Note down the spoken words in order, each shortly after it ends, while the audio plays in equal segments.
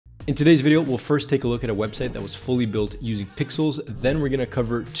In today's video, we'll first take a look at a website that was fully built using pixels. Then we're gonna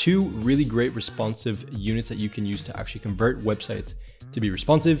cover two really great responsive units that you can use to actually convert websites to be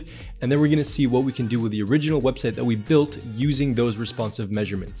responsive. And then we're gonna see what we can do with the original website that we built using those responsive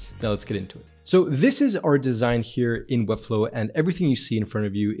measurements. Now let's get into it. So this is our design here in Webflow, and everything you see in front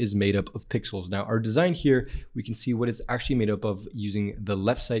of you is made up of pixels. Now our design here, we can see what it's actually made up of using the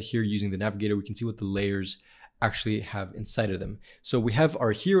left side here, using the navigator. We can see what the layers actually have inside of them. So we have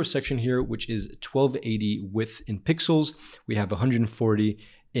our hero section here, which is 1280 width in pixels. We have 140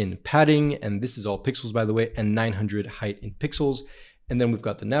 in padding, and this is all pixels, by the way, and 900 height in pixels. And then we've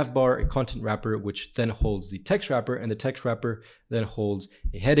got the nav bar, a content wrapper, which then holds the text wrapper, and the text wrapper then holds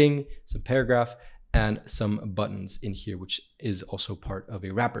a heading, some paragraph, and some buttons in here, which is also part of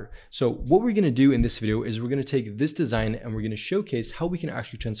a wrapper. So what we're gonna do in this video is we're gonna take this design and we're gonna showcase how we can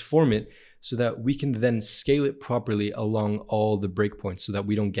actually transform it so that we can then scale it properly along all the breakpoints so that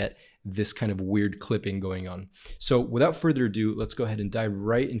we don't get this kind of weird clipping going on. So without further ado, let's go ahead and dive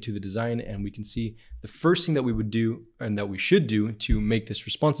right into the design, and we can see the first thing that we would do and that we should do to make this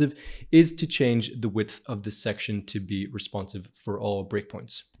responsive is to change the width of this section to be responsive for all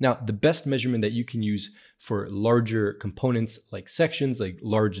breakpoints. Now, the best measurement that you can use for larger components like sections, like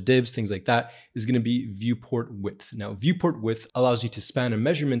large divs, things like that, is going to be viewport width. Now, viewport width allows you to span a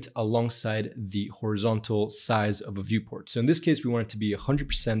measurement alongside the horizontal size of a viewport. So in this case, we want it to be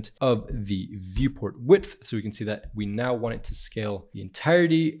 100% of the viewport width. So we can see that we now want it to scale the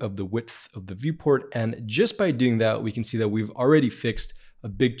entirety of the width of the viewport. And just by doing that, we can see that we've already fixed a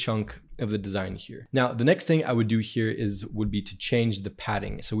big chunk of the design here. Now, the next thing I would do here would be to change the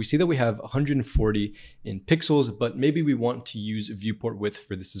padding. So we see that we have 140 in pixels, but maybe we want to use viewport width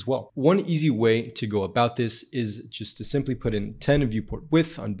for this as well. One easy way to go about this is just to simply put in 10 viewport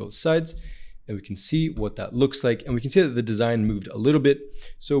width on both sides, and we can see what that looks like. And we can see that the design moved a little bit.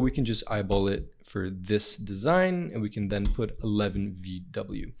 So we can just eyeball it for this design, and we can then put 11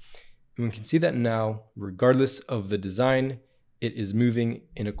 VW. And we can see that now, regardless of the design, it is moving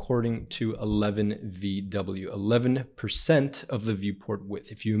in according to 11 VW, 11% of the viewport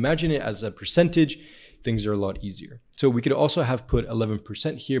width. If you imagine it as a percentage, things are a lot easier. So we could also have put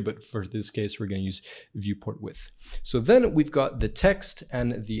 11% here, but for this case, we're gonna use viewport width. So then we've got the text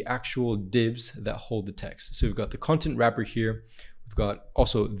and the actual divs that hold the text. So we've got the content wrapper here. We've got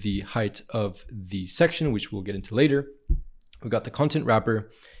also the height of the section, which we'll get into later. We've got the content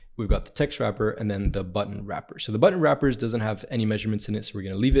wrapper. We've got the text wrapper and then the button wrapper. So the button wrappers doesn't have any measurements in it, so we're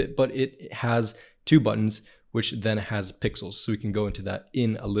gonna leave it, but it has two buttons, which then has pixels. So we can go into that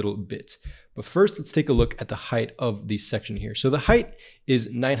in a little bit. But first, let's take a look at the height of the section here. So the height is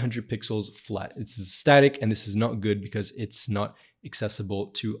 900 pixels flat. It's static, and this is not good because it's not accessible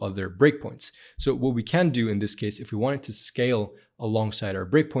to other breakpoints. So what we can do in this case, if we want it to scale alongside our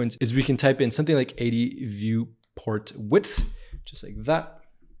breakpoints, is we can type in something like 80 viewport width, just like that.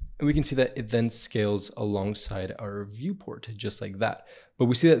 And we can see that it then scales alongside our viewport, just like that. But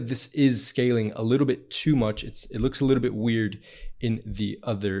we see that this is scaling a little bit too much. It looks a little bit weird in the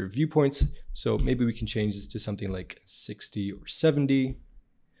other viewpoints. So maybe we can change this to something like 60 or 70.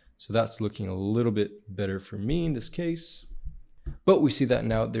 So that's looking a little bit better for me in this case. But we see that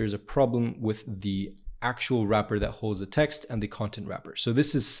now there's a problem with the actual wrapper that holds the text and the content wrapper. So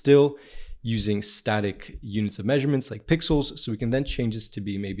this is still using static units of measurements like pixels. So we can then change this to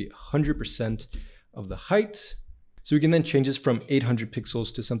be maybe 100% of the height. So we can then change this from 800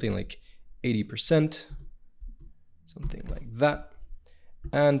 pixels to something like 80%, something like that.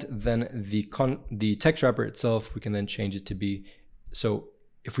 And then the text wrapper itself, we can then change it to be, so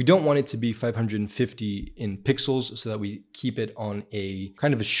if we don't want it to be 550 in pixels so that we keep it on a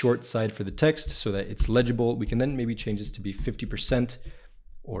kind of a short side for the text so that it's legible, we can then maybe change this to be 50%,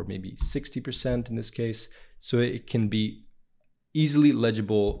 or maybe 60% in this case, so it can be easily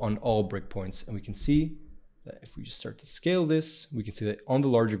legible on all breakpoints. And we can see that if we just start to scale this, we can see that on the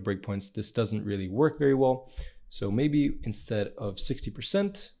larger breakpoints, this doesn't really work very well. So maybe instead of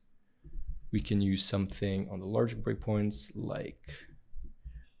 60%, we can use something on the larger breakpoints like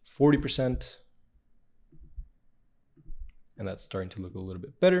 40%. And that's starting to look a little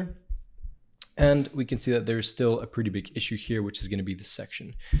bit better. And we can see that there's still a pretty big issue here, which is going to be the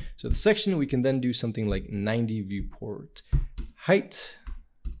section. So the section, we can then do something like 90 viewport height,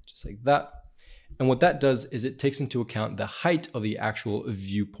 just like that. And what that does is it takes into account the height of the actual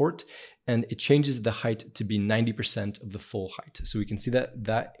viewport, and it changes the height to be 90% of the full height. So we can see that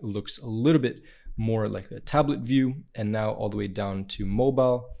that looks a little bit more like a tablet view, and now all the way down to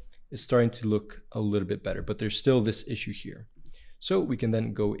mobile is starting to look a little bit better, but there's still this issue here. So we can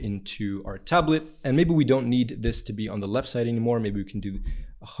then go into our tablet, and maybe we don't need this to be on the left side anymore. Maybe we can do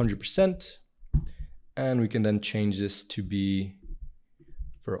 100%, and we can then change this to be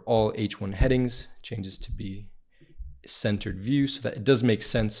for all H1 headings, change this to be centered view so that it does make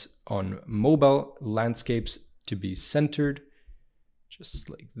sense on mobile landscapes to be centered, just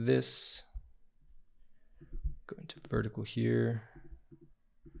like this. Go into vertical here,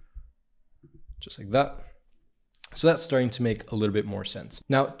 just like that. So that's starting to make a little bit more sense.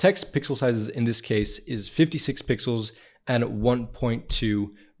 Now, text pixel sizes in this case is 56 pixels and 1.2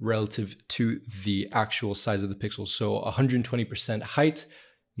 relative to the actual size of the pixels. So 120% height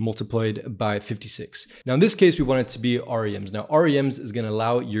multiplied by 56. Now in this case, we want it to be REMs. Now REMs is going to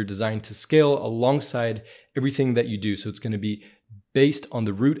allow your design to scale alongside everything that you do. So it's going to be based on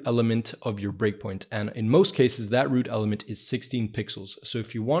the root element of your breakpoint. And in most cases, that root element is 16 pixels. So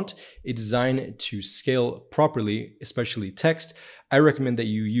if you want a design to scale properly, especially text, I recommend that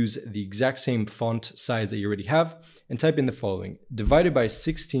you use the exact same font size that you already have and type in the following, divided by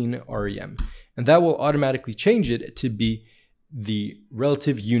 16 REM. And that will automatically change it to be the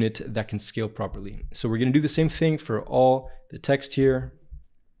relative unit that can scale properly. So we're going to do the same thing for all the text here,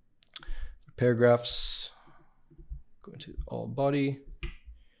 paragraphs. Go into all body.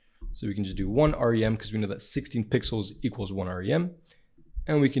 So we can just do 1 REM because we know that 16 pixels equals 1 REM.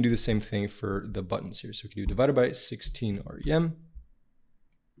 And we can do the same thing for the buttons here. So we can do divided by 16 REM.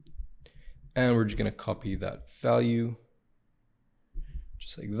 And we're just going to copy that value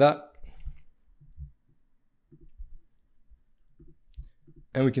just like that.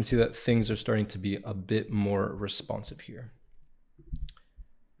 And we can see that things are starting to be a bit more responsive here.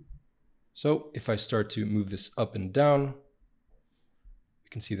 So if I start to move this up and down, you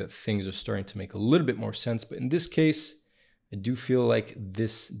can see that things are starting to make a little bit more sense. But in this case, I do feel like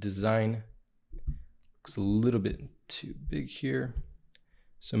this design looks a little bit too big here.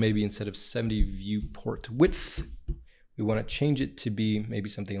 So maybe instead of 70 viewport width, we want to change it to be maybe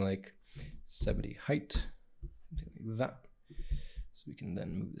something like 70 height, something like that. So we can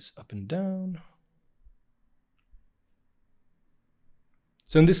then move this up and down.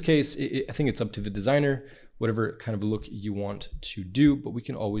 So in this case, I think it's up to the designer, whatever kind of look you want to do, but we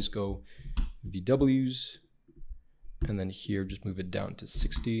can always go VWs, and then here, just move it down to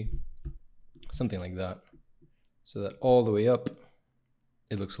 60, something like that. So that all the way up,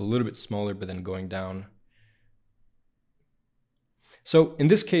 it looks a little bit smaller, but then going down. So in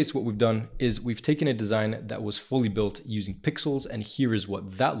this case, what we've done is we've taken a design that was fully built using pixels, and here is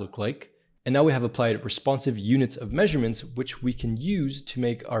what that looked like. And now we have applied responsive units of measurements, which we can use to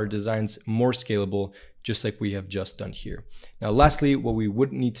make our designs more scalable, just like we have just done here. Now, lastly, what we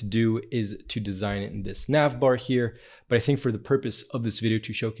would need to do is to design this nav bar here. But I think for the purpose of this video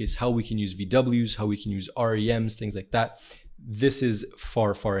to showcase how we can use VWs, how we can use REMs, things like that, this is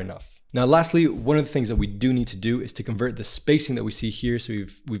far enough. Now, lastly, one of the things that we do need to do is to convert the spacing that we see here. So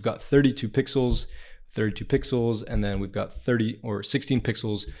we've got 32 pixels, and then we've got 16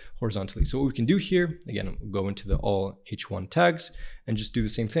 pixels horizontally. So what we can do here, again, we'll go into the all H1 tags and just do the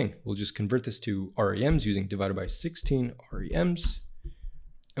same thing. We'll just convert this to REMs using divided by 16 REMs.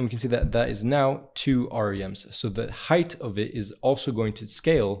 And we can see that that is now 2 REMs. So the height of it is also going to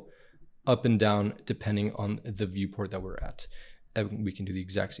scale up and down depending on the viewport that we're at. And we can do the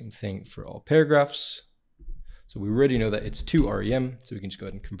exact same thing for all paragraphs. So we already know that it's 2 REM, so we can just go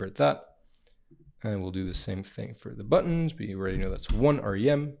ahead and convert that. And we'll do the same thing for the buttons. We already know that's 1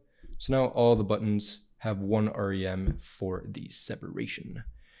 REM. So now all the buttons have 1 REM for the separation.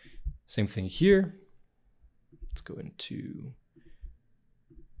 Same thing here. Let's go into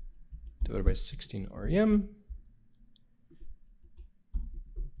divided by 16 REM.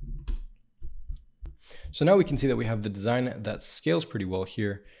 So now we can see that we have the design that scales pretty well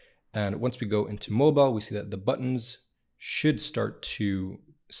here. And once we go into mobile, we see that the buttons should start to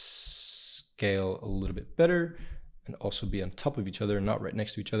scale a little bit better and also be on top of each other, not right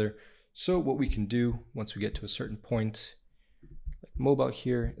next to each other. So what we can do once we get to a certain point, like mobile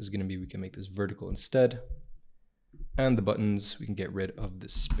here, is going to be, we can make this vertical instead. And the buttons, we can get rid of the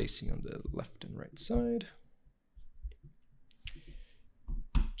spacing on the left and right side.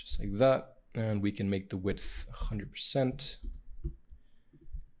 Just like that. And we can make the width 100%.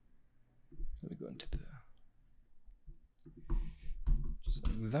 Let me go into the, just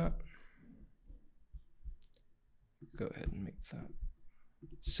like that. Go ahead and make that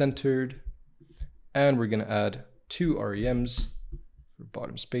centered. And we're going to add 2 REMs for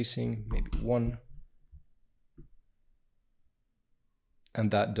bottom spacing, maybe 1.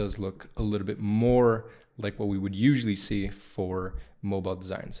 And that does look a little bit more like what we would usually see for mobile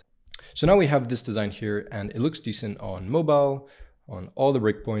designs. So now we have this design here and it looks decent on mobile, on all the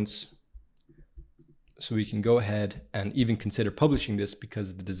breakpoints. So we can go ahead and even consider publishing this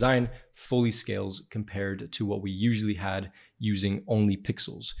because the design fully scales compared to what we usually had using only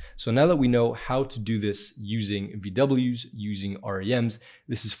pixels. So now that we know how to do this using VWs, using REMs,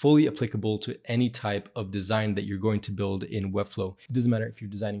 this is fully applicable to any type of design that you're going to build in Webflow. It doesn't matter if you're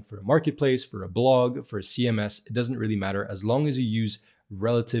designing for a marketplace, for a blog, for a CMS, it doesn't really matter. As long as you use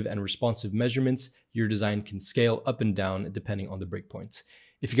relative and responsive measurements, your design can scale up and down depending on the breakpoints.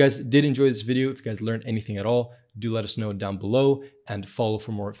 If you guys did enjoy this video, if you guys learned anything at all, do let us know down below and follow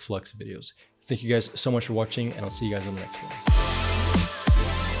for more Flux videos. Thank you guys so much for watching, and I'll see you guys on the next one.